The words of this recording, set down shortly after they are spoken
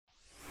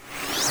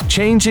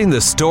changing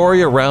the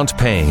story around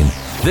pain.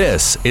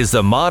 This is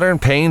the Modern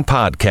Pain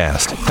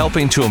Podcast,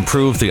 helping to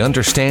improve the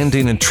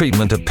understanding and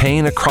treatment of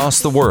pain across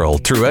the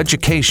world through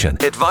education,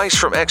 advice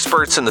from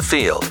experts in the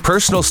field,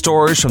 personal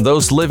stories from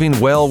those living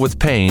well with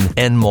pain,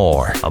 and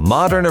more. A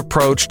modern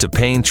approach to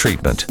pain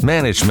treatment,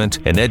 management,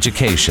 and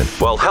education,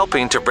 while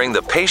helping to bring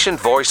the patient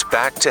voice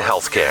back to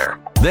healthcare.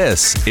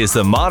 This is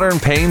the Modern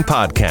Pain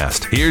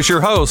Podcast. Here's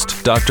your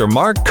host, Dr.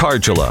 Mark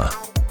Cardula.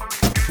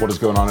 What is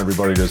going on,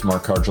 everybody? It is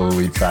Mark Cardula,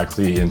 lead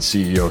faculty and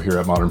CEO here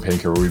at Modern Pain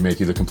Care, where we make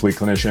you the complete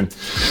clinician.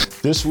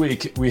 This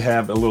week, we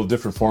have a little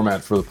different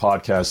format for the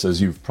podcast.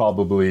 As you've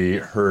probably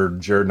heard,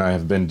 Jared and I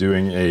have been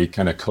doing a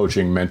kind of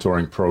coaching,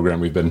 mentoring program.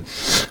 We've been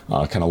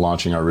kind of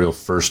launching our real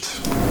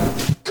first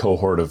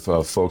cohort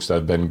of folks that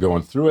have been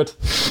going through it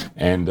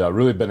and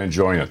really been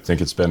enjoying it. I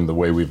think it's been the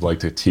way we'd like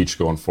to teach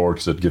going forward,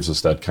 because it gives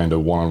us that kind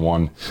of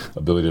one-on-one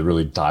ability to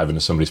really dive into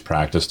somebody's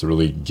practice, to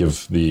really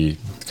give the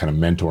kind of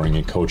mentoring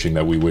and coaching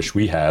that we wish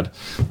we had.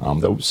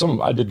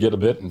 Some I did get a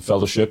bit in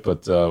fellowship,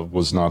 but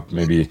was not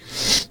maybe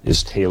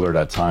as tailored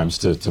at times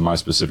to my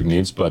specific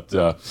needs. But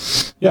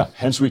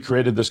hence we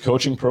created this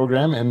coaching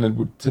program.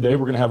 And today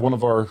we're going to have one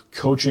of our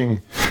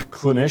coaching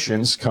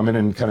clinicians come in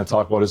and kind of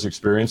talk about his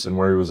experience and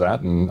where he was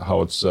at and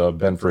how it's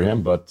been for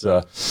him. But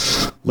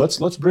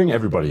let's bring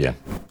everybody in.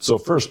 So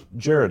first,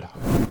 Jared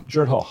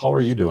Hall, how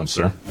are you doing,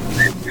 sir?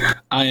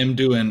 I am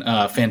doing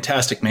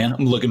fantastic, man.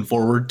 I'm looking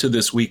forward to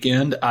this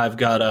weekend. I've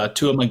got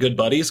two of my good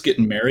buddies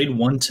getting married,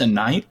 one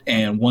tonight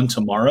and one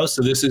tomorrow.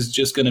 So this is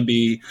just going to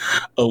be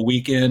a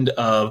weekend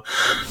of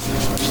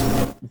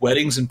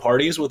weddings and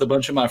parties with a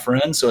bunch of my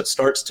friends. So it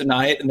starts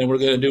tonight, and then we're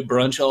going to do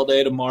brunch all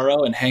day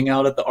tomorrow and hang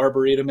out at the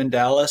Arboretum in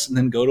Dallas, and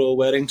then go to a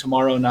wedding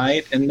tomorrow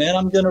night, and then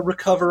I'm going to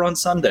recover on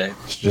Sunday.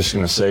 I was just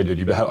going to say,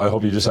 I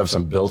hope you just have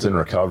some built-in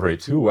recovery.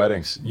 2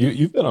 weddings.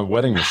 You've been a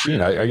wedding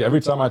machine. Every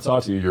time I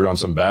talk to you, you're on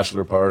some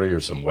bachelor party or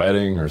some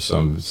wedding or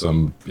some.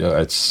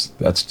 That's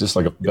just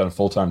like been a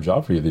full-time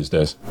job for you these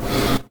days.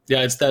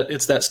 Yeah, it's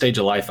that stage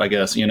of life, I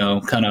guess,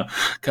 kind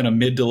of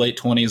mid to late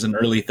 20s and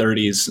early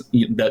 30s.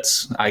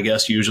 That's, I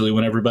guess, usually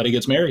when everybody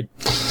gets married.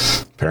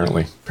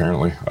 Apparently.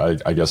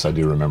 I guess I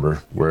do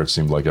remember where it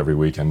seemed like every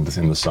weekend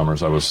in the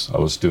summers I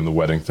was doing the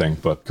wedding thing.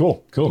 But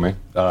cool, man.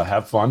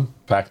 Have fun.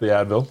 Pack the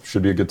Advil.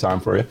 Should be a good time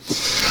for you.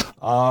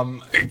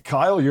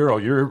 Kyle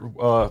Yuro,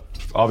 you're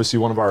obviously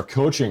one of our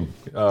coaching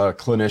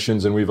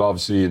clinicians, and we've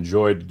obviously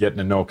enjoyed getting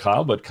to know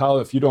Kyle. But Kyle,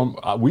 if you don't,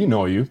 we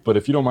know you, but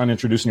if you don't mind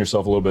introducing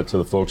yourself a little bit to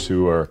the folks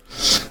who are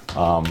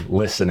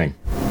listening.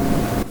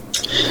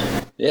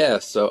 Yeah,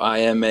 so I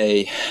am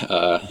a,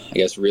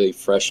 really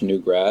fresh new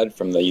grad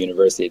from the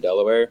University of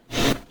Delaware.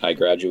 I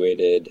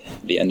graduated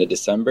the end of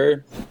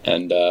December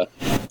and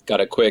got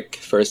a quick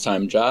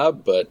first-time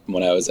job, but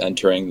when I was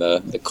entering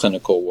the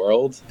clinical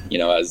world,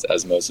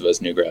 as most of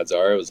us new grads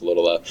are, it was a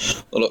little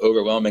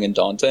overwhelming and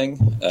daunting.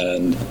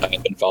 And I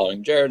had been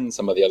following Jared and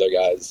some of the other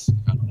guys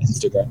on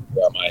Instagram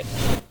throughout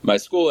my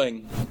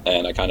schooling,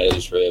 and I kind of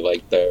just really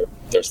liked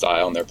their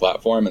style and their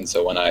platform. And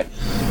so when I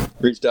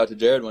reached out to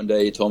Jared one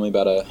day, he told me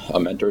about a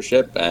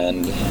mentorship,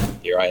 and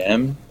here I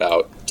am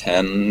about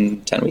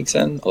 10 weeks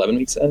in, 11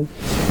 weeks in,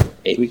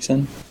 8 weeks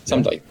in,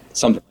 something like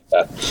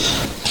that.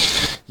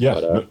 Yeah.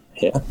 But,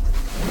 yeah.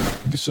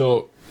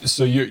 So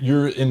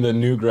you're in the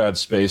new grad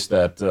space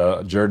that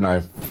Jared and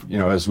I,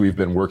 as we've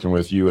been working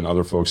with you and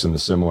other folks in the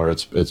similar,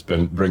 it's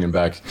been bringing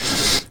back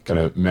kind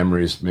of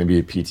memories,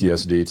 maybe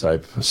PTSD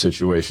type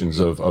situations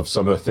of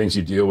some of the things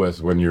you deal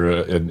with when you're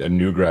a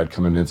new grad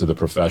coming into the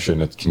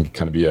profession. It can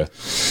kind of be a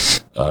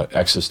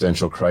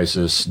existential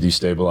crisis,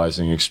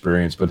 destabilizing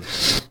experience. But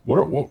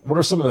what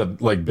are some of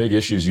the big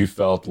issues you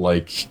felt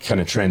like kind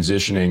of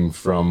transitioning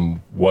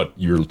from what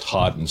you're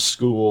taught in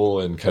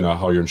school and kind of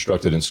how you're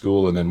instructed in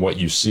school, and then what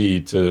you see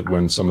to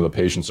when some of the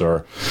patients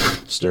are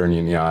staring you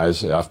in the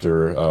eyes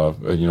after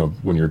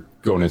when you're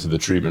going into the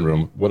treatment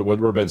room? What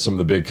have been some of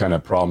the big kind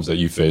of problems that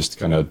you faced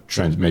kind of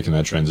making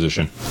that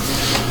transition?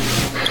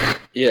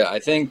 Yeah, I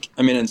think,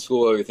 in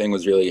school, everything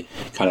was really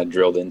kind of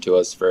drilled into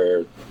us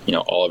for,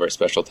 all of our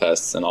special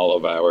tests and all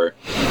of our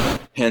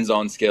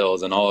hands-on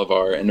skills and all of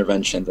our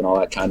interventions and all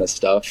that kind of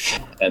stuff.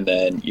 And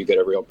then you get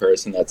a real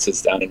person that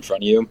sits down in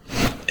front of you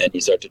and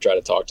you start to try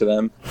to talk to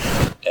them.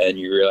 And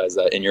you realize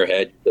that in your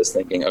head, you're just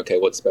thinking, okay,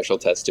 what special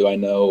tests do I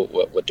know?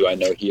 What do I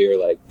know here?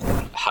 Like,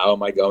 how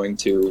am I going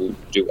to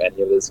do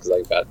any of this? Because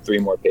I've got 3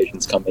 more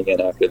patients coming in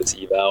after this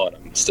eval, and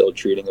I'm still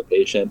treating a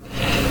patient.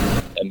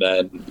 And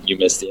then you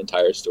miss the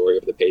entire story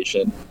of the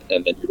patient,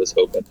 and then you're just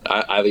hoping.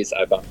 At least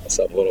I found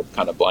myself a little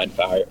kind of blind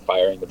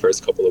firing the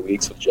first couple of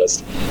weeks with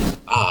just,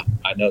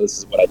 I know this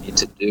is what I need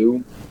to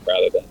do,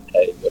 rather than,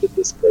 hey, what did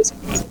this person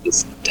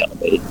just tell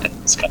me?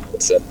 And just kind of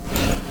listen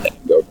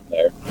and go from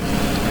there.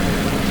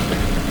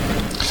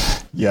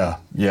 Yeah.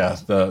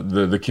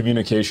 The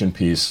communication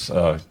piece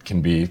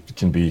can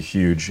be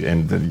huge,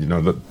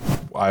 and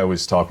I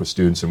always talk with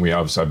students, and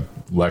I've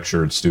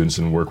lectured students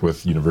and work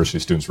with university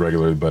students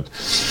regularly, but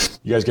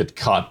you guys get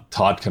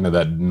taught kind of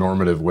that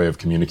normative way of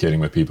communicating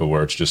with people,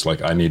 where it's just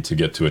like, I need to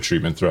get to a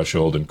treatment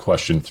threshold and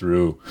question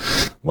through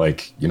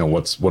like,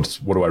 what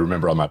do I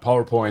remember on my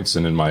PowerPoints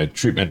and in my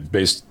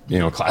treatment-based,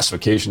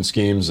 classification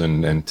schemes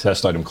and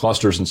test item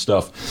clusters and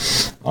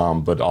stuff.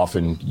 But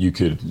often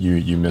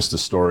you miss the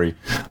story.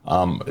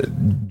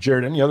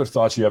 Jared, any other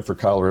thoughts you have for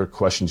Kyle or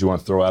questions you want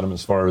to throw at him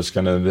as far as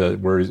kind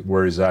of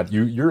where he's at?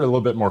 You're a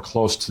little bit more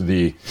close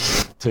to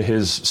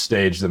his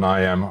stage than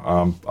I am.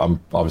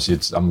 I'm obviously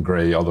I'm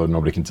gray, although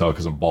nobody can tell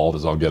because I'm bald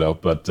as I'll get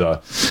out. But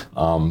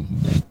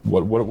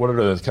what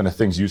are the kind of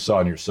things you saw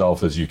in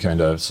yourself as you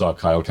kind of saw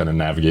Kyle kind of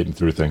navigating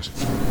through things?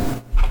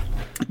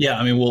 Yeah,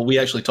 I mean, well, we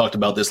actually talked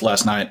about this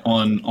last night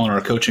on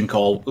our coaching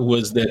call,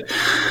 was that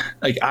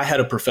like I had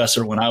a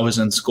professor when I was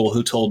in school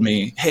who told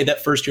me, hey,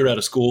 that first year out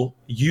of school,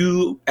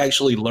 you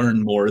actually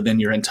learn more than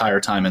your entire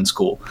time in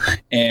school.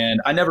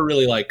 And I never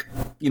really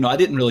I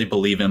didn't really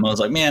believe him. I was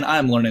like, man,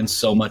 I'm learning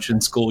so much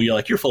in school. You're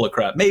like, you're full of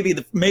crap.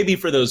 Maybe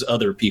for those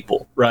other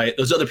people, right?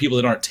 Those other people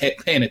that aren't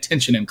paying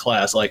attention in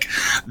class, like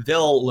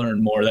they'll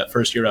learn more that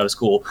first year out of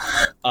school.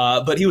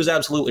 But he was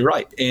absolutely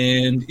right.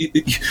 And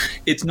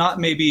it's not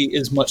maybe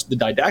as much the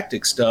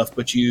didactic stuff,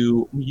 but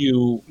you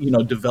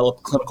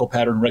develop clinical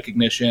pattern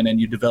recognition, and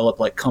you develop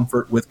like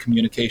comfort with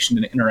communication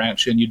and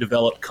interaction. You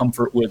develop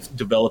comfort with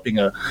developing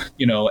a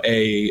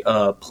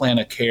plan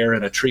of care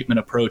and a treatment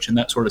approach and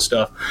that sort of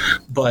stuff.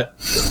 But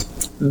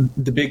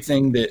the big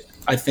thing that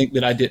I think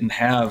that I didn't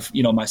have,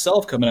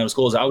 myself coming out of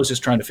school is I was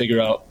just trying to figure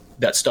out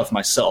that stuff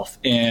myself.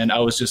 And I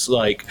was just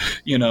like,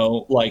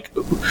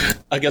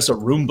 I guess a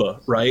Roomba,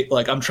 right?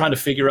 Like I'm trying to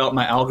figure out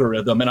my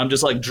algorithm, and I'm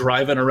just like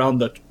driving around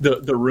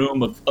the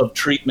room of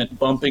treatment,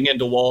 bumping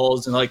into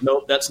walls and like,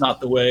 nope, that's not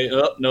the way.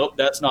 Oh, nope,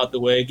 that's not the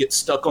way. Get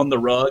stuck on the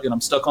rug, and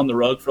I'm stuck on the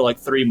rug for like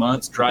 3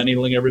 months, dry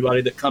needling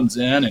everybody that comes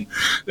in. And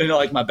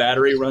like my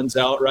battery runs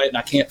out, right? And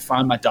I can't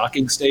find my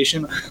docking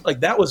station.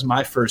 Like that was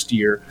my first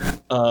year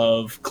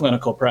of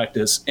clinical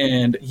practice.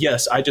 And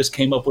yes, I just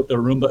came up with the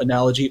Roomba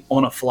analogy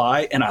on a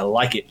fly, and I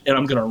like it, and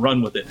I'm going to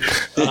run with it.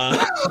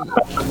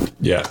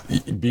 Yeah,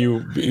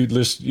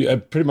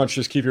 pretty much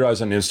just keep your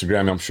eyes on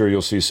Instagram. I'm sure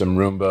you'll see some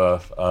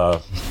Roomba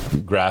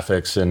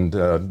graphics, and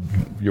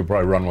you'll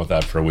probably run with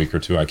that for a week or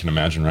two, I can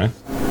imagine, right?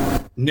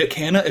 Nick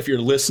Hanna, if you're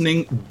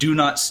listening, do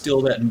not steal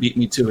that and beat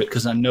me to it,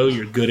 because I know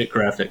you're good at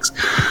graphics.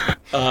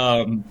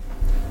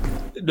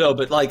 No,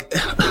 but like...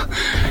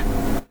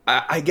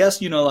 I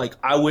guess,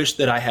 I wish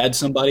that I had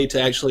somebody to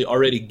actually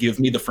already give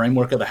me the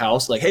framework of the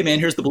house. Like, hey, man,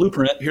 here's the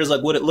blueprint. Here's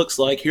like what it looks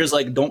like. Here's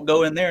like, don't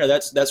go in there.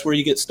 That's where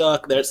you get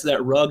stuck. That's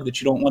that rug that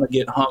you don't want to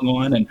get hung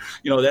on. And,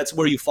 that's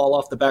where you fall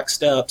off the back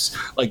steps.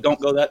 Like, don't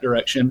go that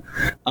direction.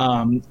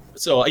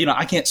 So,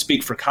 I can't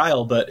speak for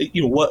Kyle, but,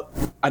 what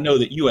I know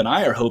that you and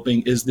I are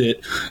hoping is that,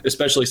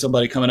 especially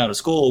somebody coming out of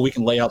school, we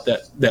can lay out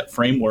that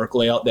framework,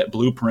 lay out that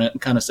blueprint,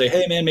 and kind of say,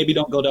 hey, man, maybe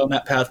don't go down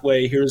that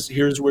pathway.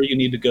 Here's where you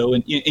need to go.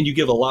 And you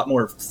give a lot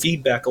more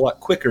feedback a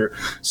lot quicker.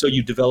 So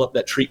you develop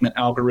that treatment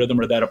algorithm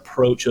or that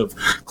approach of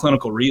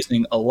clinical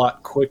reasoning a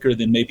lot quicker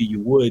than maybe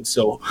you would.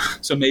 So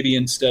maybe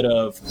instead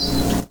of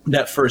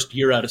that first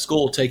year out of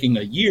school taking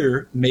a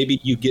year, maybe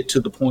you get to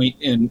the point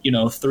in,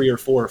 3 or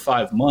 4 or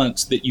 5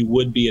 months that you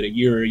would be at a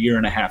year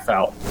and a half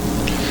out.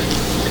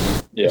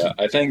 Yeah,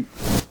 I think,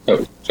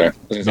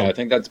 I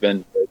think that's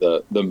been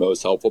the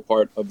most helpful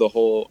part of the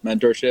whole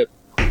mentorship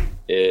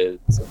is,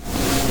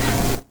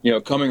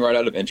 coming right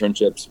out of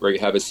internships where you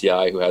have a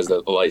CI who has a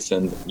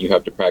license, you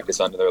have to practice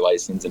under their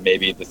license, and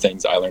maybe the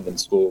things I learned in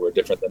school were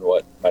different than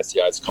what my CI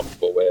is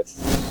comfortable with.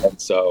 And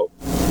so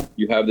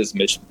you have this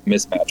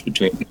mismatch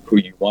between who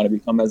you want to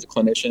become as a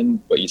clinician,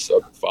 but you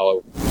still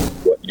follow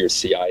what your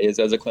CI is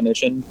as a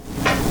clinician.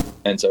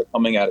 And so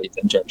coming out of these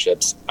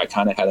internships, I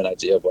kind of had an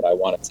idea of what I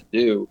wanted to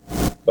do,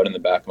 but in the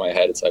back of my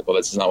head, it's like, well,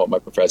 this is not what my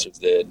professors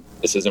did.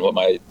 This isn't what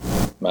my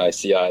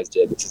CIs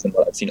did. This isn't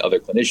what I've seen other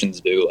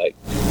clinicians do. Like,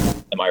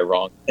 am I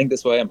wrong to think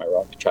this way? Am I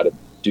wrong to try to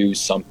do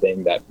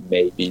something that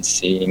may be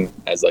seen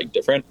as like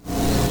different?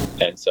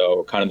 And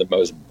so kind of the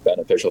most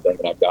beneficial thing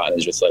that I've gotten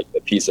is just like the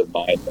peace of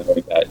mind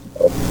knowing that,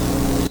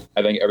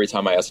 I think every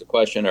time I ask a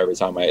question or every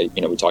time we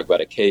talk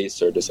about a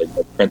case or just like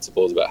the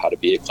principles about how to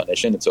be a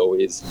clinician, it's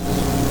always,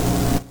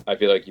 I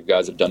feel like you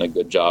guys have done a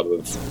good job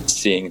of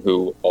seeing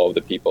who all of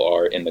the people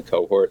are in the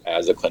cohort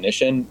as a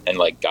clinician and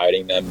like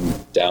guiding them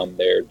down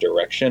their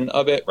direction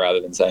of it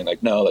rather than saying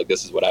like, no, like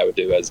this is what I would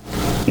do as,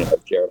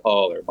 Jared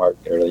Hall or Mark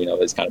or,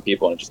 those kind of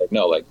people. And it's just like,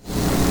 no, like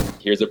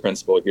here's the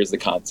principle, here's the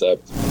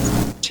concept,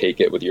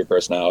 take it with your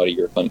personality,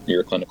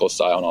 your clinical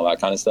style and all that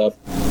kind of stuff.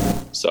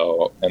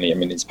 So,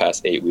 these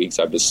past 8 weeks,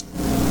 I've just,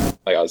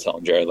 like I was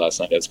telling Jared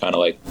last night, it's kind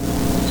of like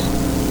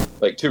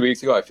 2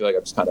 weeks ago, I feel like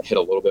I've just kind of hit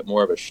a little bit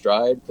more of a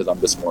stride because I'm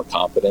just more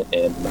confident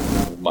in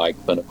my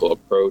clinical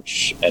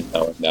approach and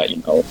knowing that,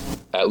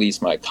 at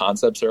least my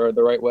concepts are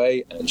the right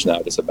way. And it's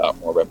now just about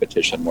more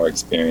repetition, more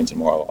experience, and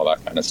more all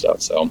that kind of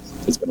stuff. So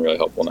it's been really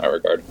helpful in that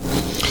regard.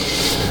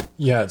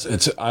 Yeah,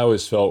 I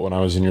always felt when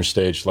I was in your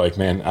stage, like,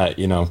 man,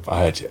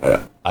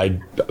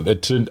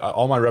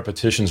 all my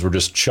repetitions were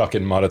just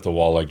chucking mud at the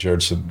wall, like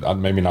Jared said,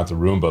 maybe not the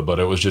Roomba, but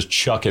it was just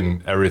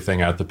chucking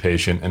everything at the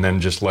patient and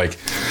then just like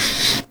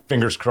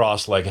fingers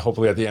crossed, like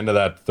hopefully at the end of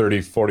that 30,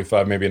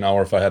 45, maybe an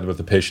hour, if I had it with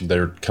the patient,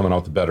 they're coming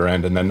out the better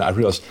end. And then I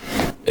realized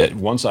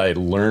once I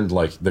learned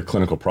like the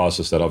clinical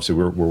process that obviously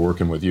we're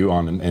working with you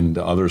on and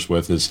others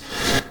with is,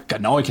 God,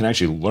 now I can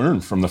actually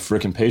learn from the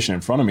freaking patient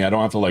in front of me. I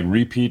don't have to like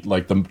repeat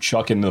like the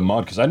chuck into the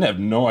mud, because I have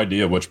no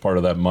idea which part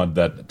of that mud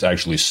that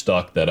actually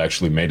stuck, that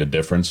actually made a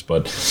difference.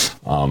 But,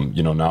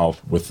 now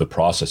with the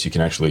process, you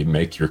can actually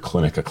make your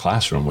clinic a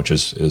classroom, which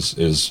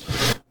is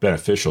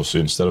beneficial. So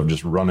instead of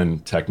just running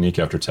technique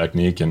after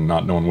technique and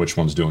not knowing which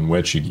one's doing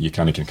which, you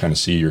kind of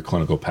see your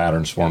clinical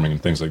patterns forming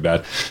and things like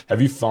that.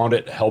 Have you found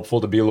it helpful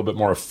to be a little bit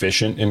more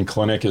efficient in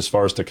clinic as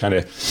far as to kind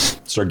of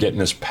start getting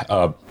this,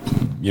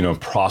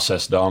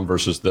 process down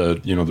versus the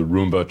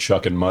Roomba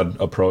chuck and mud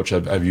approach?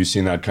 Have you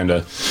seen that kind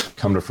of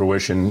come to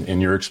fruition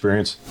in your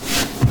experience?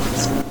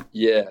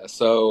 Yeah.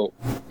 So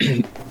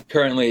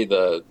currently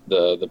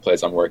the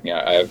place I'm working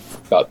at, I have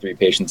about 3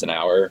 patients an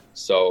hour.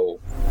 So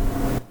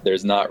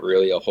there's not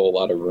really a whole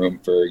lot of room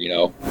for,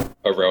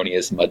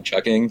 erroneous mud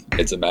chucking.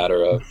 It's a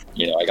matter of,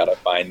 I got to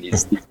find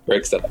these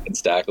bricks that I can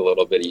stack a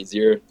little bit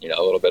easier, a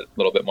little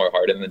bit more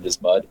hardened than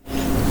just mud.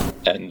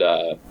 And,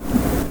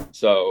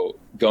 so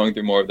going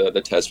through more of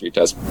the test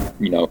retest,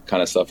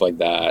 kind of stuff like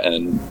that,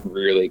 and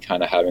really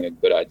kind of having a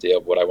good idea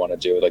of what I want to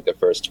do, like the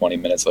first 20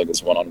 minutes, like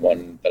this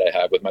one-on-one that I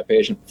have with my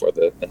patient before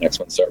the next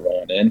one start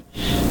rolling in,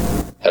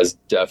 has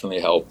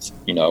definitely helped,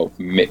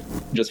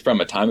 just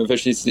from a time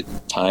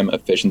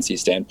efficiency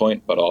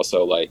standpoint, but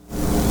also like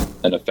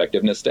an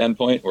effectiveness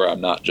standpoint, where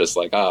I'm not just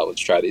like,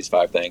 let's try these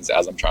 5 things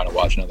as I'm trying to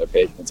watch another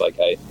patient. It's like,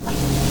 hey,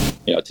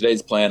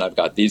 today's plan, I've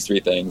got these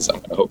 3 things. I'm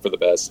going to hope for the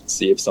best,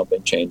 see if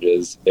something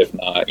changes. If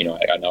not,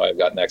 I know I've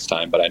got next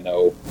time, but I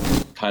know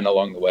kind of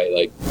along the way,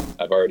 like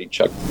I've already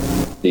chucked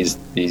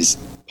these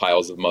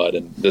piles of mud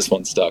and this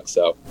one stuck.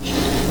 So,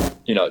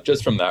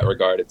 just from that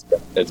regard,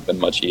 it's been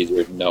much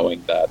easier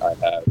knowing that I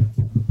have,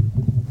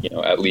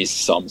 at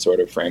least some sort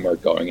of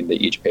framework going into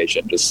each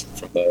patient, just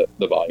from the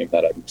volume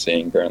that I'm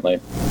seeing currently.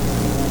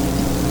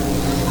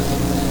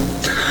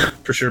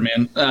 For sure,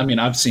 man. I mean,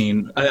 I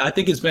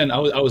think it's been, I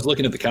was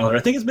looking at the calendar.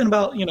 I think it's been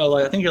about,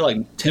 I think you're like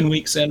 10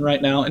 weeks in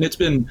right now. And it's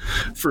been,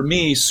 for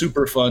me,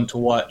 super fun to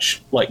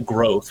watch like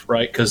growth,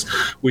 right? Because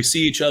we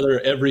see each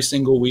other every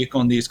single week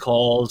on these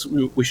calls.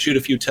 We shoot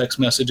a few text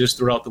messages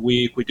throughout the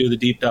week. We do the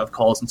deep dive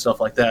calls and stuff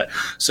like that.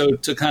 So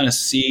to kind of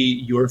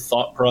see your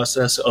thought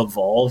process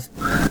evolve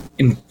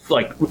in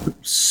like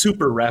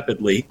super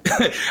rapidly,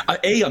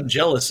 I'm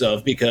jealous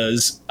of,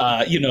 because,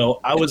 I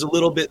was a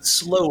little bit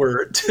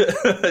slower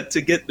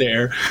to get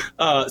there.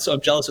 So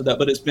I'm jealous of that,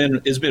 but it's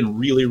been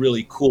really,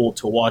 really cool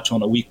to watch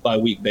on a week by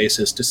week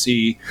basis, to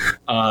see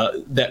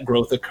that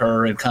growth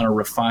occur and kind of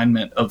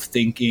refinement of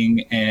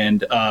thinking.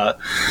 And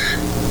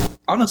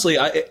honestly,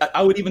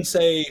 I would even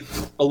say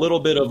a little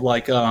bit of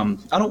like, I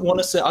don't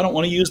want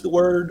to use the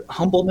word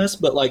humbleness,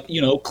 but like,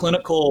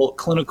 clinical,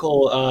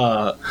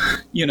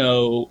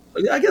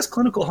 I guess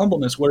clinical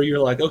humbleness, where you're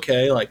like,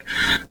 okay, like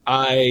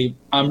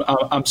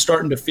I'm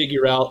starting to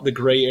figure out the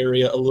gray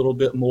area a little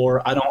bit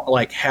more. I don't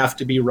like have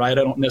to be right.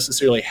 I don't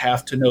necessarily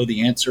have to know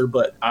the answer,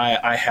 but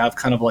I have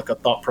kind of like a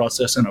thought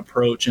process and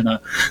approach and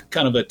a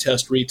kind of a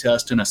test,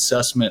 retest, and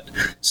assessment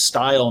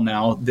style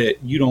now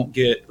that you don't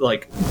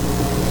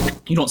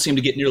seem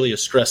to get nearly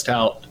as stressed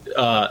out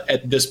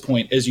at this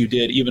point as you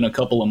did even a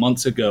couple of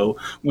months ago,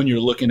 when you're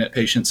looking at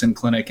patients in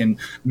clinic and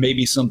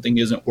maybe something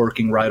isn't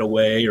working right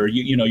away, or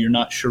you're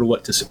not sure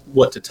what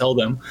to tell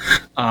them.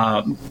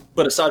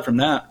 But aside from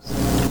that,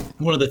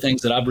 one of the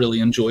things that I've really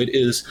enjoyed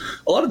is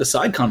a lot of the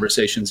side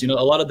conversations, a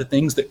lot of the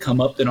things that come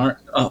up that aren't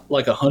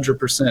like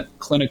 100%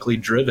 clinically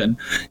driven.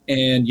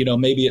 And,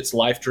 maybe it's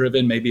life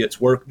driven, maybe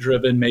it's work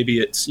driven, maybe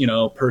it's,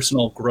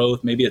 personal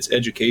growth, maybe it's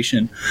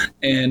education.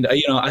 And,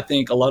 I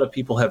think a lot of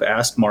people have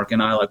asked Mark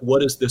and I, like,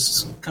 what does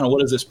this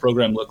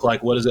program look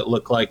like? What does it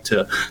look like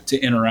to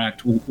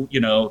interact,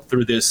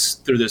 through this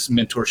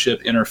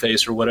mentorship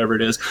interface or whatever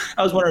it is?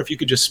 I was wondering if you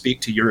could just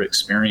speak to your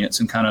experience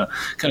and kind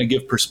of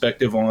give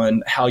perspective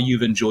on how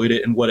you've enjoyed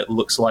it and what it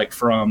looks like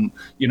from,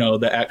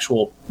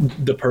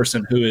 the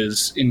person who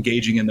is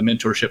engaging in the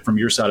mentorship from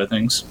your side of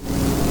things.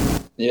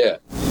 Yeah.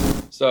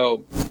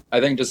 So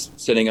I think just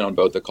sitting in on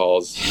both the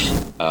calls,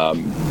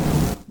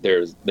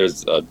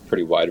 there's a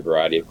pretty wide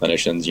variety of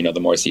clinicians. The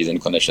more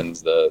seasoned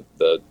clinicians,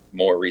 the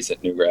more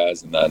recent new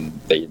grads, and then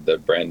the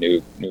brand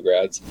new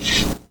grads.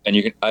 And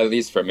you can, at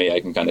least for me, I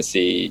can kind of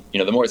see,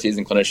 the more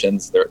seasoned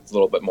clinicians, they're a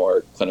little bit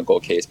more clinical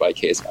case by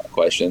case kind of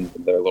questions.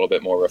 They're a little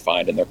bit more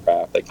refined in their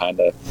craft.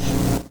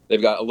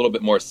 They've got a little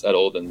bit more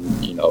settled,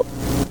 and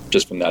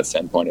just from that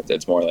standpoint,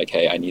 it's more like,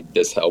 hey, I need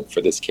this help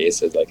for this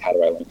case. It's like, how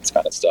do I learn this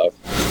kind of stuff?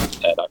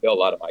 And I feel a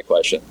lot of my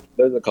question,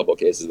 there's a couple of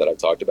cases that I've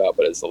talked about,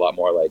 but it's a lot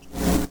more like,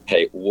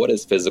 hey, what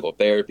is physical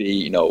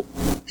therapy?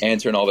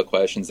 Answering all the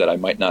questions that I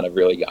might not have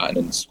really gotten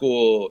in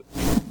school.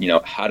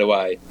 How do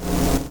I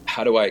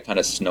kind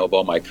of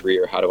snowball my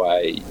career? How do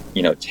I,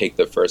 take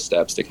the first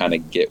steps to kind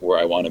of get where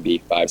I want to be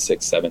 5,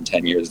 6, 7,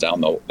 10 years down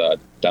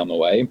the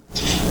way?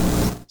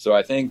 So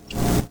I think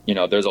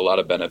there's a lot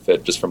of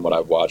benefit just from what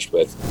I've watched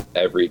with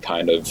every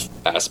kind of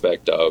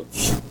aspect of,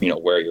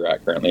 where you're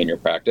at currently in your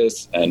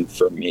practice. And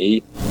for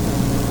me,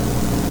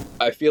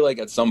 I feel like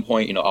at some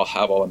point, I'll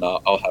have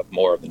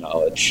more of the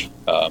knowledge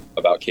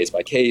about case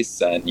by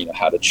case and,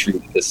 how to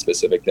treat this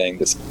specific thing,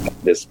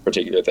 this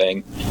particular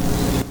thing.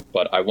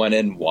 But I went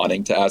in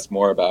wanting to ask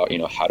more about,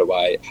 how do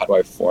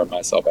I form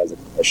myself as a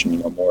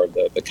clinician, more of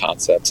the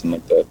concepts and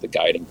like the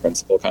guiding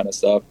principle kind of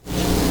stuff.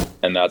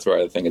 And that's where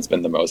I think it's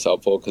been the most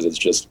helpful, because it's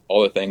just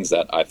all the things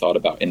that I thought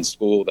about in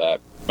school that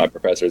my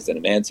professors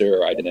didn't answer,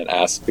 or I didn't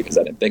ask because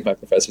I didn't think my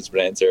professors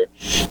would answer,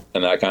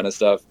 and that kind of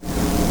stuff.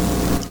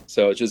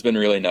 So it's just been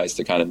really nice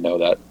to kind of know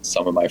that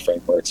some of my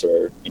frameworks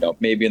are,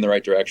 maybe in the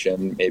right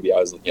direction. Maybe I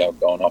was,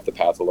 going off the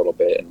path a little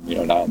bit, and,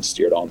 now I'm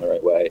steered on the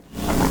right way.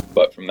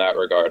 But from that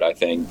regard, I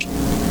think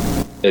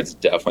it's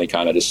definitely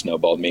kind of just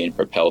snowballed me and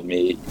propelled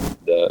me.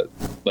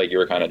 Like you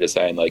were kind of just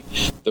saying, like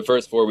the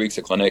first 4 weeks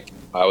of clinic,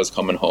 I was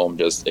coming home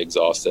just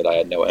exhausted. I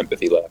had no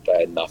empathy left.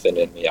 I had nothing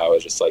in me. I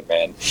was just like,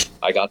 man,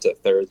 I got to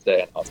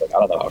Thursday and I was like, I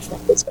don't know how far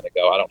it's going to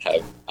go. I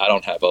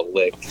don't have a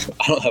lick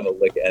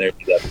of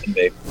energy left in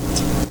me.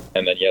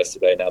 And then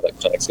yesterday, now that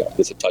clinic's got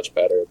just a touch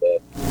better,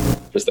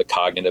 just the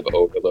cognitive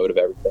overload of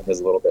everything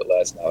is a little bit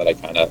less now that I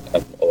kind of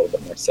am a little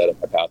bit more set in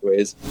my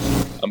pathways.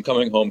 I'm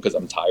coming home because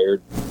I'm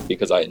tired,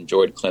 because I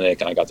enjoyed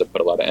clinic and I got to put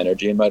a lot of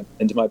energy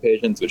into my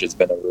patients, which has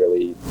been a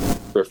really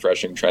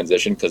refreshing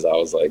transition, because I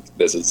was like,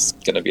 this is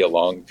going to be a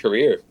long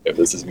career if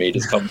this is me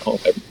just coming home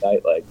every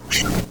night. Like,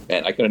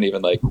 man, I couldn't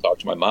even like talk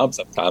to my mom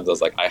sometimes. I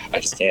was like, I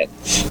just can't.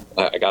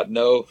 I got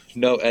no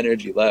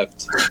energy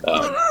left.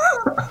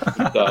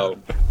 So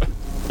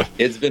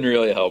it's been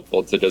really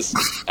helpful to just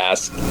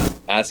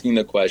asking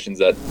the questions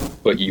that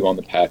put you on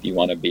the path you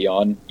want to be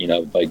on.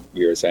 Like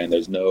we were saying,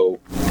 there's no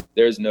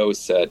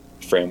set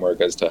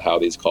framework as to how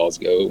these calls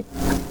go.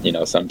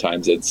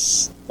 Sometimes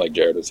it's like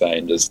Jared was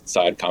saying, just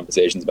side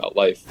conversations about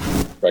life,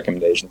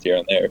 recommendations here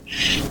and there.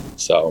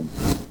 So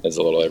it's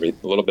a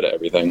little bit of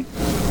everything.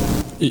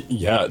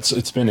 Yeah,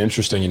 it's been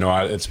interesting.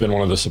 It's been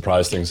one of the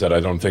surprise things that I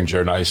don't think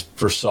Jared and I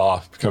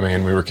foresaw coming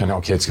in. We were kind of,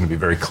 okay, it's going to be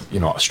very,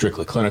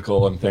 strictly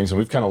clinical and things. And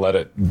we've kind of let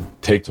it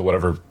take to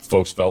whatever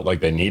folks felt like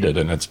they needed.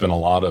 And it's been a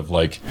lot of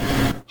like,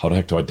 how the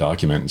heck do I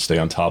document and stay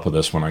on top of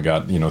this when I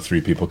got,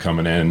 3 people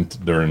coming in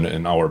during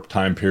an hour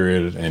time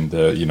period? And,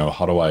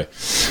 how do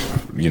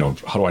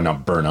I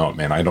not burn out,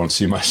 man? I don't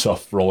see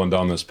myself rolling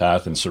down this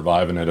path and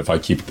surviving it if I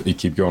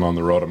keep going on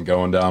the road I'm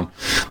going down.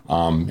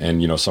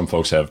 And, some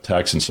folks have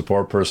techs and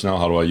support personnel.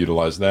 How do I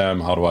utilize them?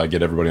 How do I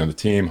get everybody on the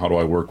team? How do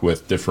I work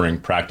with differing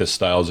practice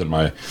styles in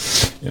my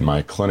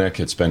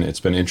clinic? It's been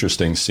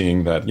interesting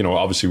seeing that,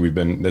 obviously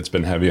it's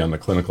been heavy on the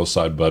clinical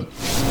side, but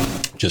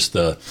just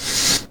the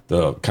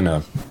kind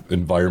of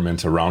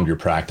environment around your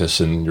practice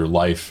and your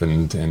life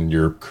and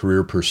your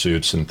career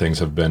pursuits and things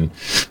have been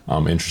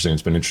interesting.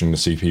 It's been interesting to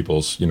see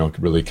people's,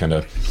 really kind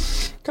of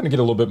get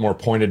a little bit more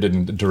pointed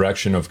in the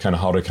direction of kind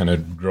of how to kind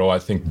of grow. I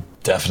think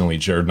definitely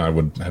Jared and I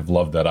would have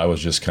loved that. I was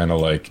just kind of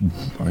like,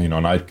 and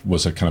I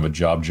was a kind of a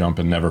job jump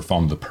and never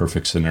found the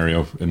perfect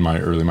scenario in my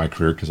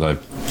career, because I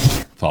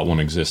thought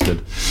one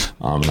existed,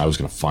 and I was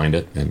going to find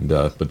it. And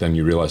but then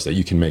you realize that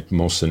you can make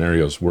most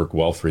scenarios work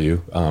well for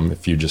you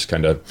if you just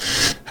kind of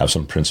have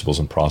some principles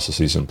and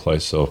processes in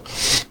place. So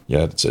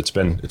yeah, it's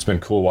been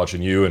cool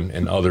watching you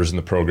and others in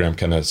the program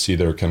kind of see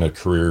their kind of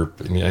career.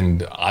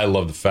 And I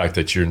love the fact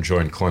that you're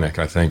enjoying clinic.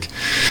 I think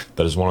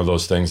that is one of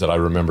those things that I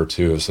remember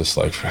too. Is just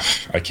like,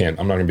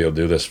 I'm not going to be able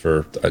to do this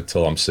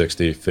until I'm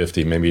 60,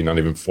 50, maybe not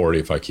even 40.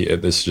 If I keep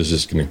this, is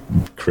just going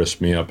to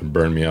crisp me up and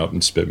burn me out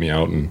and spit me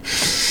out. And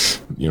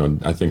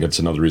I think that's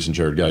another reason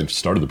Jared Guy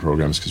started the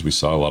program, is because we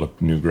saw a lot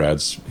of new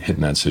grads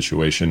hitting that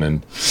situation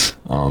and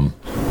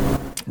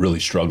really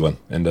struggling.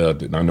 And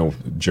I know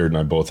Jared and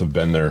I both have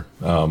been there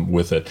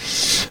with it.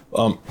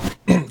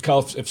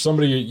 Kyle, if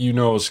somebody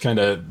is kind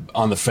of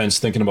on the fence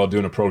thinking about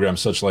doing a program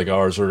such like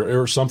ours,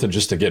 or something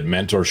just to get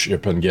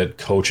mentorship and get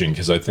coaching,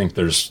 because I think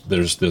there's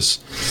this,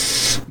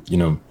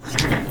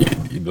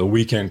 the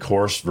weekend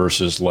course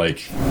versus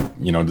like,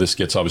 this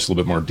gets obviously a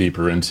little bit more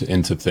deeper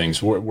into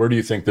things. Where do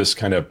you think this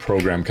kind of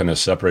program kind of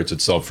separates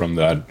itself from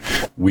that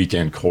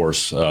weekend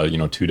course,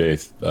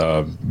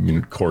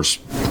 2-day course,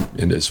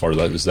 as far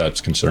as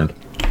that's concerned?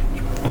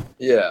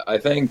 Yeah, I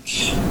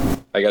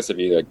guess if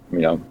you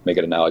make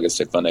it analogous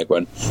to clinic,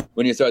 when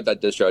you start that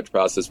discharge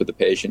process with the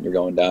patient, you're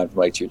going down from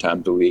like 2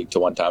 times a week to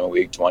 1 time a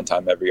week to 1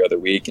 time every other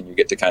week, and you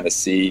get to kind of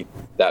see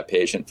that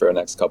patient for the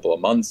next couple of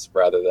months,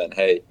 rather than,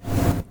 hey,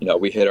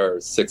 we hit our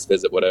 6th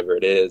visit, whatever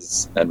it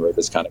is, and we're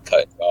just kind of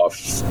cutting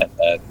off, and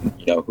then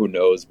who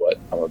knows what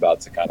I'm about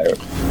to kind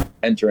of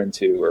enter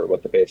into, or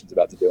what the patient's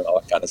about to do, and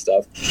all that kind of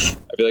stuff.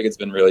 I feel like it's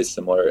been really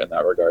similar in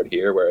that regard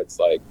here, where it's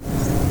like,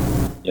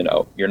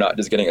 you're not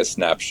just getting a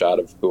snapshot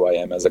of who I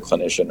am as a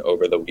clinician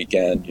over the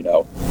weekend.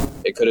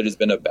 It could have just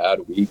been a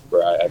bad week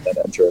where I then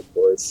enter a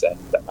course and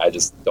I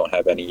just don't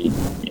have any,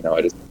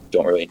 I just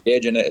don't really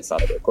engage in it. It's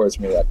not a good course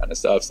for me, that kind of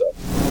stuff. So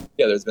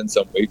yeah, there's been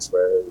some weeks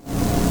where,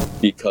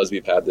 because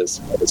we've had this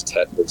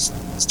 10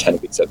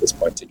 weeks at this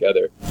point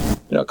together,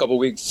 a couple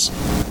weeks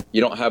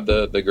you don't have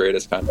the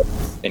greatest kind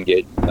of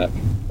engagement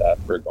in that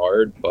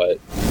regard, but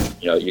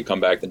you come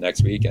back the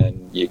next week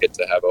and you get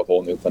to have a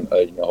whole new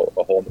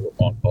a whole new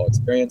on-call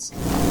experience.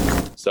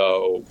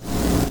 So,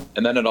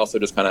 and then it also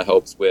just kind of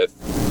helps with,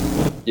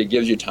 it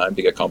gives you time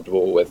to get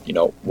comfortable with,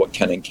 what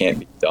can and can't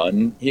be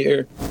done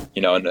here,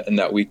 in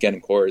that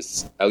weekend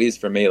course. At least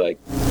for me, like,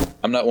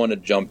 I'm not one to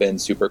jump in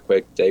super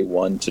quick day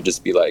one to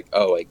just be like,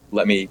 oh, like,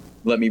 let me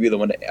be the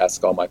one to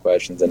ask all my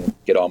questions and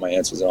get all my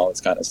answers and all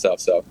this kind of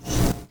stuff. So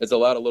it's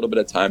allowed a little bit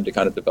of time to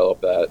kind of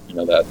develop that,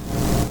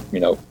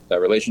 that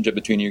relationship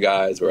between you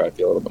guys, where I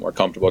feel a little bit more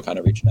comfortable kind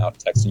of reaching out,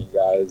 texting you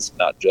guys,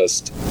 not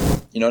just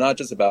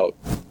about,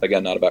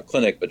 again, not about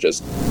clinic, but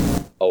just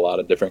a lot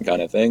of different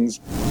kind of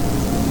things.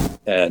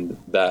 And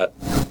that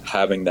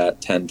having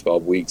that 10,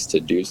 12 weeks to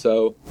do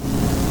so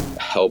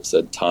helps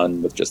a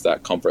ton with just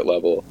that comfort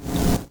level.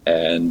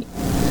 And,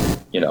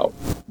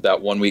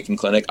 that 1 week in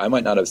clinic, I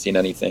might not have seen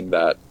anything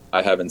that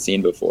I haven't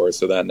seen before.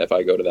 So then if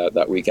I go to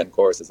that weekend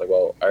course, it's like,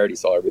 well, I already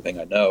saw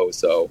everything I know.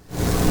 So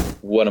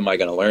what am I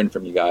going to learn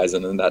from you guys?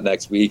 And then that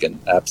next week, an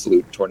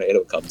absolute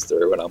tornado comes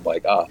through and I'm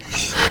like,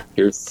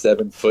 here's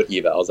 7-foot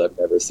evals I've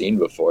never seen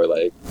before.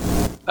 Like,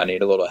 I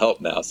need a little help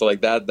now. So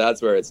like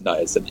that's where it's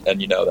nice. And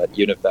that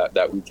even if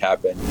that week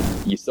happened,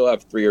 you still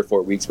have 3 or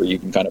 4 weeks where you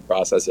can kind of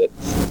process it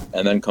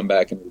and then come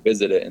back and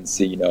revisit it and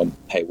see,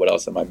 hey, what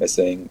else am I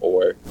missing?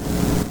 Or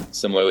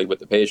similarly with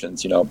the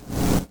patients,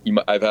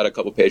 I've had a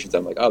couple patients,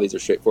 I'm like, oh, these are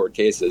straightforward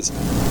cases.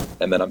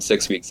 And then I'm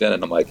 6 weeks in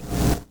and I'm like,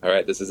 all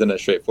right, this isn't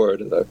as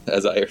straightforward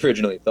as I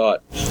originally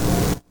thought.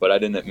 But I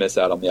didn't miss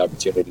out on the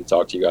opportunity to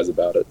talk to you guys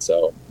about it.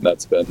 So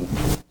that's been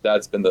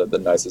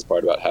the nicest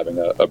part about having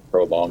a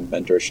prolonged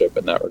mentorship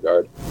in that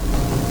regard.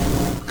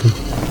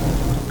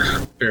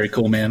 Very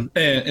cool, man.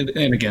 And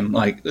again,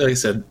 like I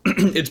said,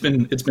 it's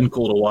been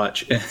cool to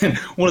watch. And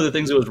one of the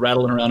things that was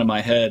rattling around in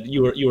my head,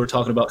 you were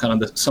talking about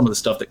kind of some of the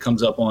stuff that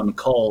comes up on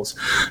calls.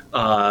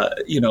 Ben,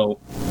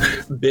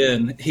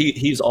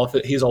 he's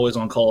always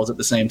on calls at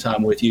the same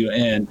time with you,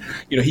 and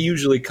he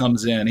usually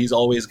comes in. He's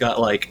always got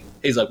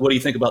he's like, what do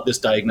you think about this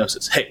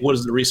diagnosis? Hey, what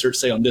does the research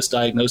say on this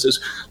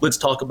diagnosis? Let's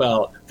talk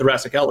about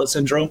thoracic outlet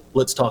syndrome.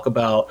 Let's talk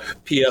about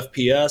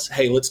PFPS.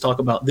 Hey, let's talk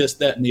about this,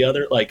 that, and the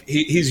other. Like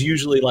he's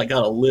usually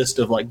got a list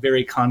of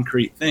very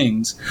concrete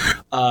things.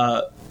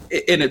 And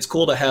it's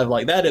cool to have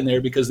that in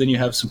there, because then you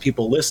have some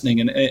people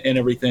listening and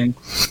everything.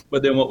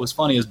 But then what was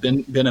funny is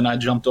Ben and I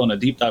jumped on a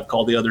deep dive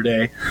call the other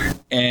day,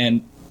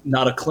 and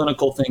not a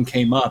clinical thing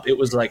came up. It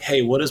was like,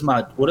 hey, what is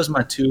my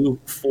 2,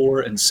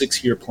 4, and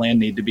 6 year plan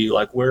need to be?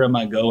 Like, where am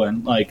I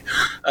going?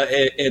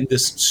 And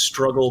this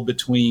struggle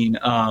between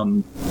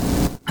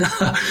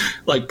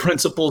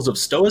principles of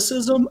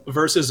stoicism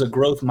versus a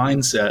growth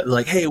mindset.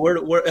 Like, hey, where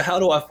how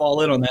do I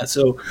fall in on that?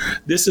 So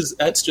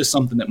that's just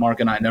something that Mark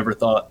and I never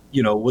thought,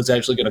 was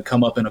actually going to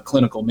come up in a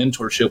clinical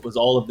mentorship, was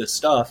all of this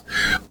stuff.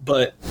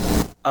 But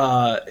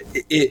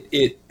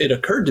it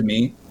occurred to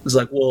me, it was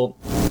like, well,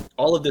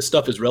 all of this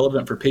stuff is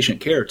relevant for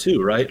patient care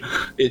too, right?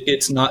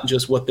 It's not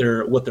just what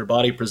their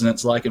body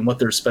presents like and what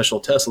their special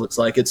test looks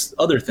like. It's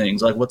other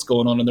things like what's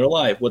going on in their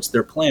life, what's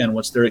their plan,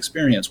 what's their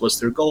experience, what's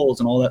their goals,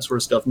 and all that sort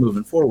of stuff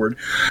moving forward.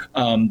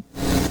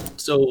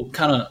 So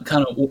kind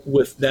of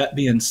with that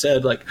being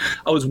said,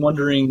 I was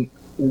wondering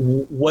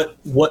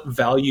what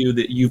value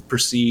that you've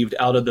perceived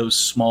out of those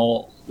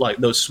small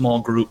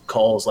group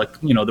calls,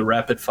 the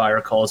rapid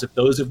fire calls, if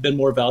those have been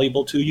more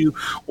valuable to you,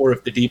 or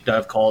if the deep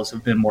dive calls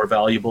have been more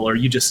valuable, or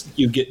you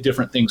get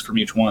different things from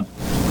each one.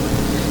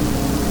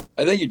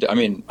 I think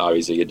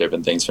obviously you get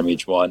different things from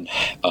each one.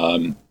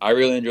 I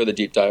really enjoy the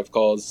deep dive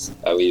calls,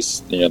 at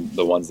least,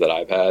 the ones that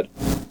I've had.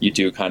 You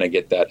do kind of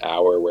get that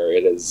hour where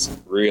it is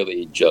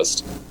really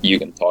just, you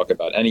can talk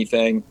about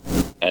anything.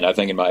 And I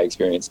think in my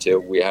experience too,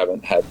 we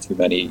haven't had too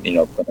many,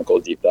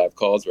 clinical deep dive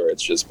calls where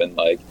it's just been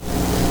like,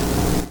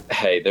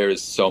 hey,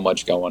 there's so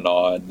much going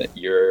on.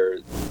 You're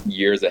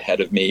years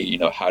ahead of me.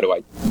 How do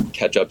I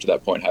catch up to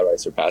that point? How do I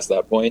surpass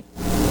that point?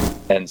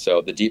 And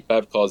so the deep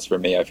dive calls for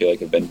me, I feel like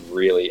have been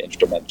really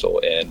instrumental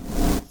in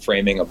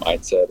framing a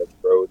mindset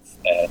of growth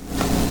and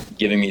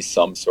giving me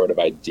some sort of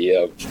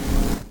idea of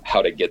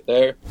how to get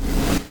there.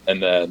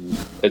 And then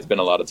it's been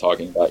a lot of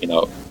talking about,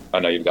 I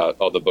know you've got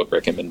all the book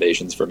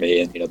recommendations for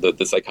me and,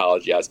 the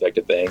psychology aspect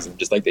of things and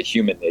just the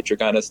human nature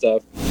kind of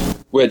stuff,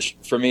 which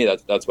for me,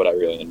 that's what I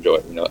really enjoy,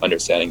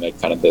 understanding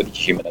kind of the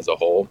human as a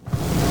whole.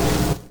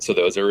 So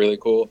those are really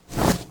cool.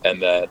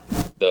 And then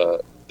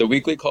the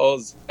weekly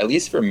calls, at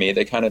least for me,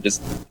 they kind of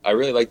just, I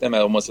really like them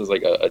almost as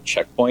a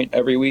checkpoint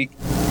every week.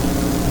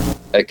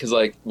 Because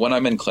when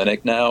I'm in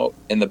clinic now,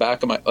 in the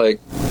back of my,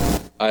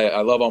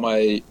 I love all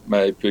my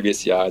previous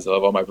CIs, I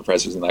love all my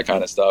professors and that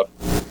kind of stuff,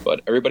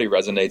 but everybody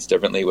resonates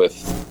differently with,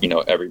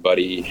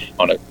 everybody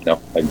on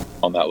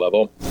on that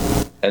level.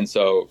 And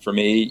so for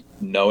me,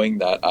 knowing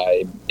that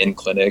I'm in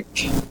clinic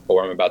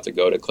or I'm about to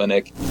go to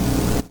clinic,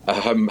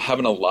 I'm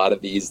having a lot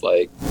of these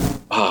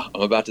I'm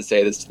about to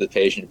say this to the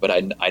patient, but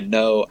I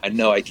know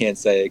I can't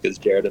say it because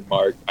Jared and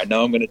Mark, I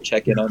know I'm going to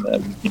check in on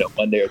them,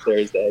 Monday or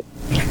Thursday.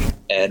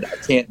 And I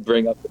can't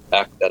bring up the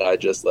fact that I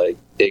just like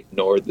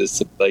ignored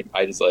this. Like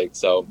I just like,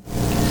 so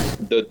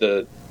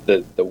the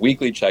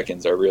weekly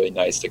check-ins are really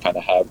nice to kind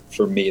of have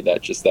for me,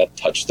 that just that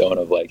touchstone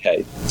of like,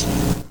 hey,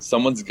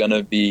 someone's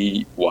gonna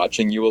be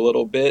watching you a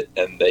little bit,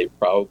 and they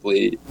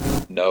probably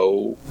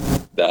know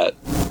that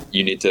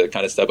you need to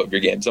kind of step up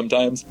your game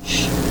sometimes,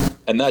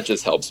 and that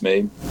just helps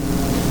me.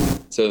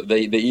 So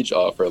they each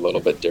offer a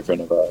little bit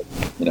different of a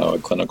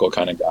clinical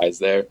kind of guys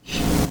there.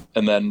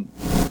 And then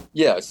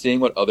seeing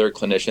what other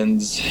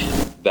clinicians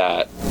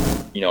that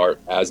are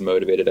as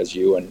motivated as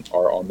you and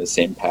are on the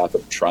same path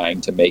of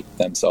trying to make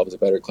themselves a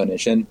better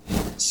clinician,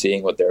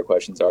 seeing what their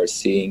questions are,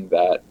 seeing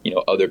that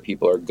other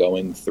people are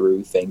going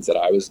through things that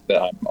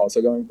I'm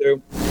also going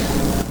through,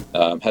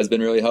 has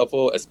been really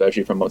helpful,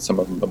 especially from some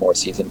of the more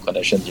seasoned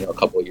clinicians, a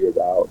couple of years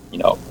out.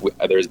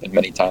 There's been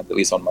many times, at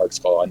least on Mark's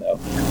call, I know,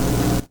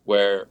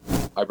 where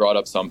I brought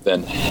up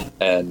something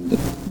and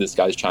this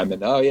guy's chimed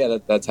in, oh yeah,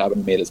 that's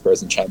happened to me. This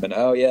person chimed in,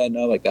 oh yeah,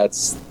 no, like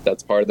that's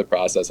part of the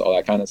process, all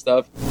that kind of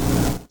stuff.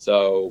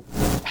 So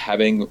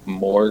having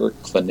more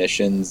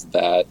clinicians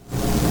that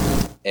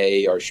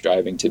are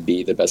striving to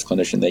be the best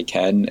clinician they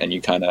can, and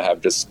you kind of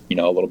have just, a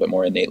little bit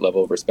more innate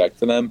level of respect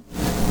for them,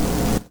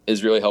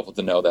 is really helpful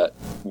to know that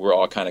we're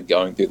all kind of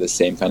going through the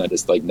same kind of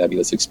just like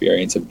nebulous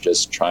experience of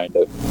just trying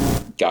to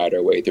guide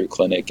our way through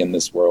clinic in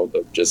this world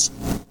of just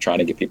trying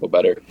to get people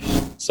better.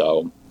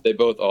 So they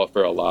both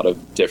offer a lot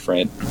of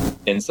different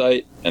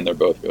insight, and they're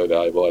both really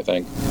valuable, I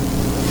think.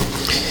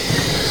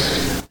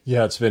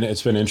 Yeah, it's been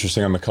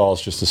interesting on the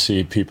calls just to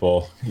see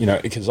people,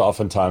 because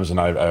oftentimes, and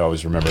I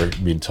always remember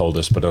being told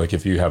this, but like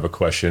if you have a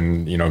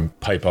question,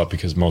 pipe up,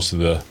 because most of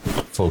the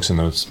folks in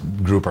this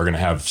group are going to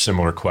have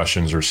similar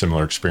questions or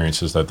similar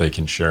experiences that they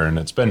can share, and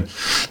it's been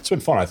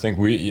fun. I think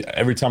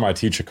every time I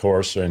teach a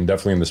course, and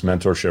definitely in this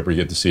mentorship, we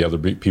get to see other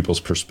people's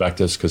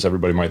perspectives, because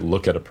everybody might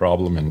look at a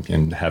problem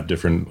and have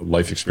different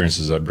life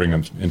experiences that bring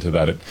them into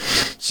that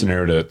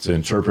scenario to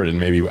interpret and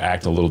maybe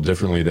act a little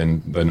differently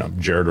than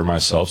Jared or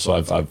myself. So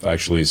I've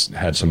actually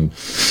had some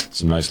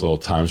nice little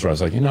times where I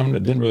was like, I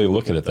didn't really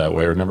look at it that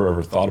way, or never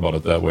ever thought about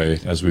it that way,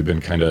 as we've been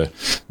kind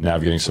of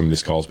navigating some of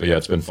these calls. But yeah,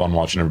 it's been fun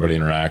watching everybody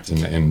interact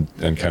and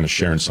kind of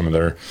sharing some of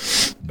their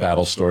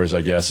battle stories,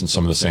 I guess, and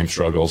some of the same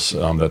struggles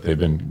that they've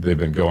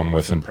been going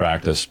with in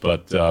practice.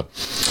 But I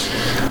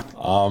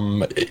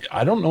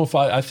don't know if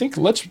I think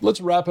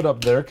let's wrap it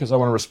up there, because I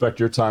want to respect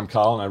your time,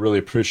 Kyle, and I really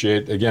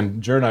appreciate, again,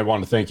 Jared and I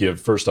want to thank you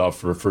first off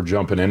for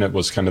jumping in. It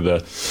was kind of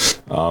the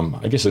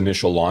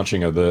initial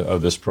launching of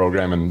this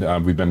program,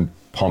 and we've been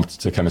pumped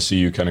to kind of see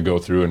you kind of go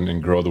through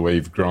and grow the way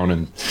you've grown,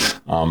 and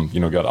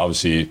got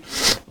obviously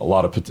a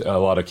lot of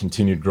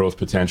continued growth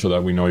potential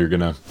that we know you're going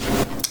to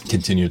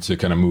continue to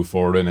kind of move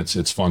forward. And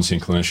it's fun seeing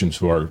clinicians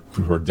who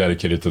are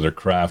dedicated to their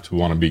craft, who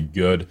want to be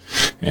good,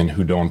 and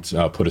who don't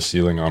put a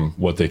ceiling on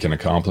what they can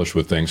accomplish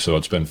with things. So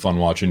it's been fun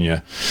watching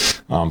you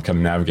kind of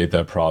navigate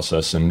that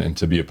process, and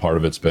to be a part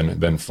of it's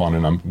been fun.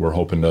 And we're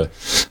hoping to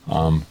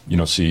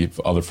see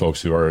other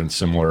folks who are in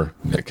similar,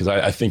 because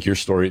I think your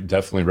story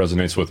definitely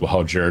resonates with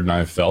how Jared and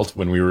I felt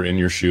when we were in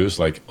your shoes,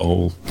 like,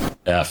 oh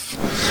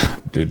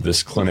dude,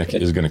 this clinic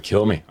is going to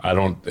kill me.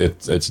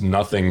 It's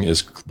nothing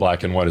as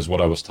black and white as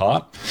what I was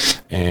taught.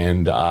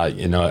 And,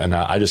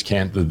 I just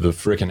can't, the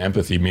freaking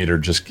empathy meter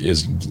just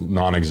is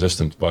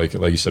non-existent. Like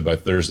you said, by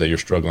Thursday, you're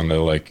struggling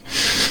to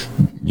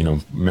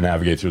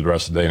navigate through the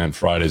rest of the day, and then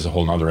Friday's a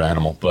whole nother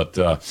animal. But,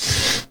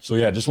 so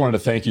yeah, just wanted to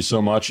thank you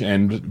so much.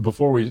 And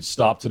before we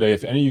stop today,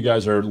 if any of you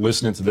guys are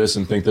listening to this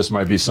and think this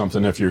might be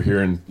something, if you're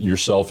hearing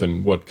yourself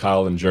and what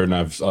Kyle and Jared and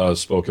I've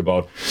spoke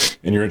about,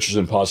 and you're interested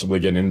in possibly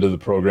getting into the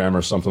program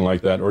or something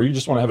like that, or you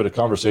just want to have a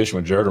conversation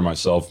with Jared or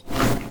myself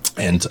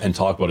and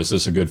talk about, is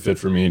this a good fit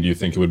for me? Do you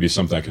think it would be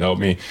something that could help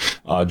me?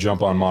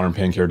 Jump on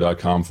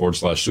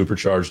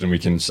modernpaincare.com/supercharged, and we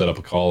can set up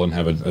a call and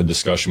have a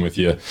discussion with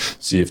you,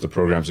 see if the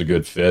program's a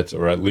good fit,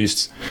 or at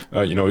least,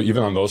 even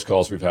on those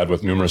calls we've had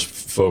with numerous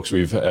folks,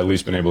 we've at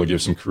least been able to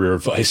give some career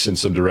advice and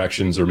some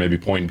directions, or maybe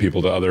pointing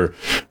people to other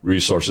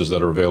resources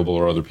that are available,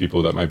 or other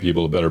people that might be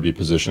able to better be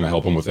positioned to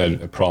help them with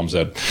problems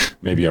that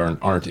maybe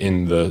aren't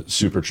in the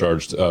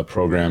supercharged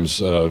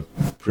programs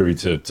privy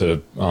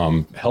to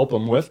help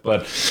them with.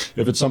 But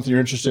if it's something you're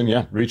interested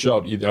in, reach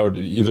out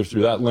either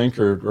through that link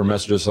or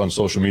message us on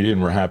social media,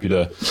 and we're happy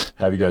to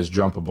have you guys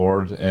jump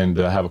aboard and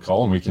have a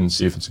call, and we can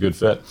see if it's a good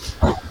fit.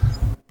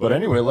 But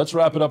anyway, let's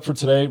wrap it up for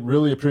today.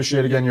 Really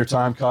appreciate, again, your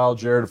time, Kyle.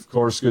 Jared, of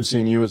course, good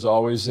seeing you as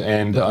always.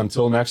 And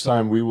until next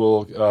time, we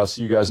will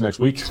see you guys next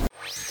week.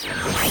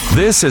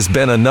 This has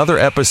been another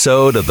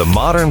episode of the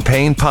Modern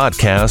Pain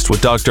Podcast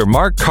with Dr.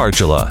 Mark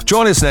Karjala.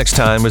 Join us next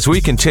time as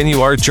we continue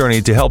our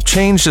journey to help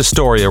change the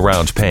story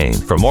around pain.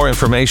 For more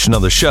information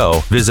on the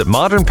show, visit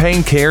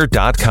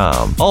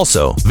modernpaincare.com.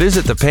 Also,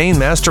 visit the Pain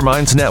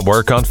Masterminds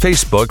Network on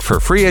Facebook for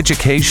free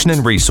education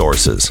and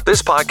resources.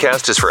 This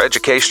podcast is for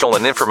educational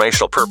and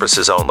informational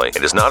purposes only.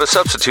 It is not a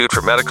substitute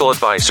for medical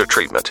advice or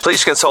treatment.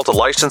 Please consult a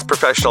licensed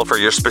professional for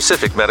your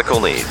specific medical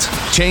needs.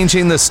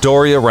 Changing the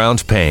story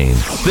around pain.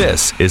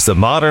 This is the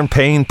Modern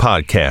Pain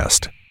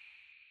Podcast.